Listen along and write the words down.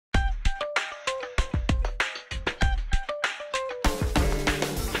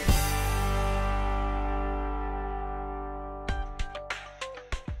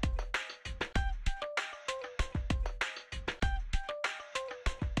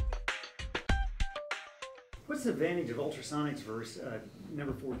What's the advantage of ultrasonics versus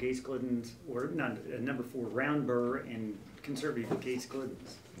number 4 case gluttons, or not number 4 round burr and conservative case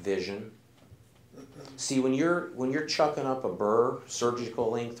gluttons? Vision. See, when you're chucking up a burr,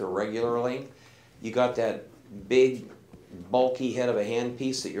 surgical length or regular length, you got that big, bulky head of a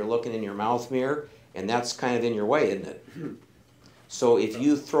handpiece that you're looking in your mouth mirror, and that's kind of in your way, isn't it? So if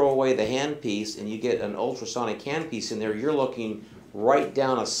you throw away the handpiece and you get an ultrasonic handpiece in there, you're looking right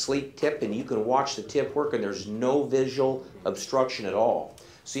down a sleek tip, and you can watch the tip work, and there's no visual obstruction at all.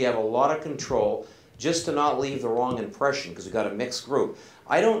 So you have a lot of control just to not leave the wrong impression, because we've got a mixed group.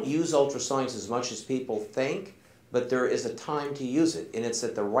 I don't use ultrasonics as much as people think, but there is a time to use it, and it's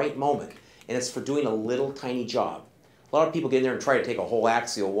at the right moment, and it's for doing a little tiny job. A lot of people get in there and try to take a whole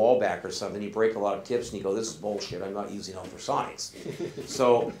axial wall back or something. You break a lot of tips and you go, this is bullshit, I'm not using ultrasonics.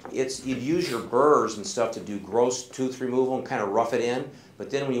 So you'd use your burrs and stuff to do gross tooth removal and kind of rough it in. But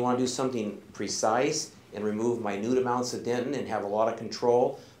then when you want to do something precise and remove minute amounts of dentin and have a lot of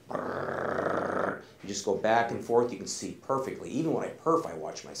control, you just go back and forth. You can see perfectly. Even when I perf, I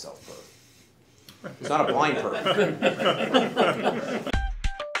watch myself perf. It's not a blind perf.